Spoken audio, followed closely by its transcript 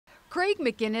Craig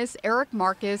McGinnis, Eric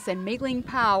Marcus, and Mei-Ling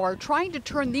Pao are trying to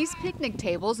turn these picnic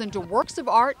tables into works of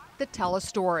art that tell a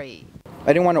story.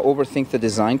 I didn't want to overthink the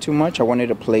design too much. I wanted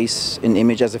to place an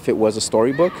image as if it was a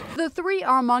storybook. The three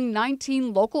are among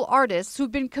 19 local artists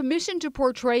who've been commissioned to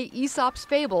portray Aesop's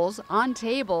Fables on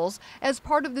tables as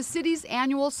part of the city's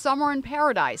annual Summer in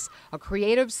Paradise, a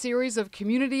creative series of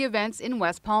community events in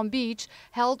West Palm Beach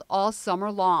held all summer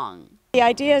long. The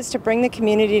idea is to bring the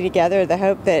community together, the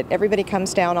hope that everybody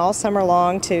comes down all summer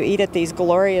long to eat at these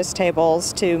glorious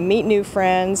tables, to meet new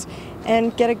friends,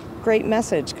 and get a great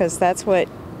message, because that's what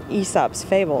Aesop's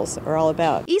Fables are all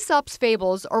about. Aesop's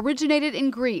Fables originated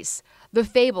in Greece. The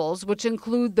fables, which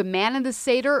include the man and the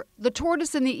satyr, the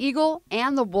tortoise and the eagle,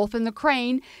 and the wolf and the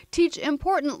crane, teach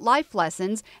important life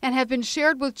lessons and have been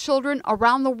shared with children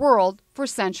around the world for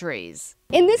centuries.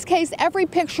 In this case, every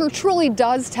picture truly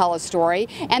does tell a story,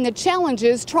 and the challenge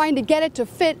is trying to get it to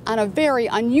fit on a very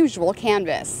unusual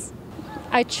canvas.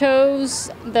 I chose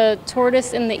the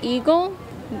tortoise and the eagle.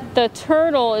 The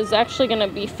turtle is actually going to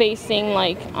be facing,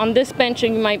 like, on this bench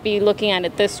you might be looking at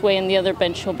it this way, and the other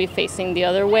bench will be facing the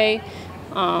other way,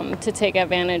 to take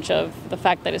advantage of the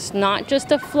fact that it's not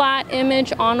just a flat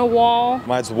image on a wall.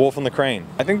 Mine's the wolf and the crane.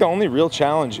 I think the only real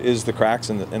challenge is the cracks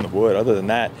in the wood. Other than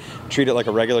that, treat it like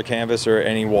a regular canvas or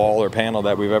any wall or panel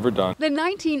that we've ever done. The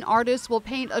 19 artists will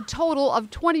paint a total of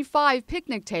 25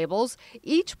 picnic tables,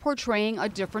 each portraying a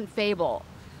different fable.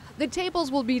 The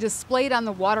tables will be displayed on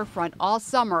the waterfront all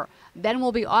summer, then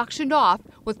will be auctioned off,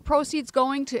 with proceeds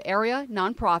going to area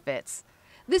nonprofits.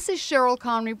 This is Cheryl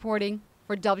Kahn reporting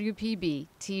for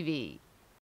WPB-TV.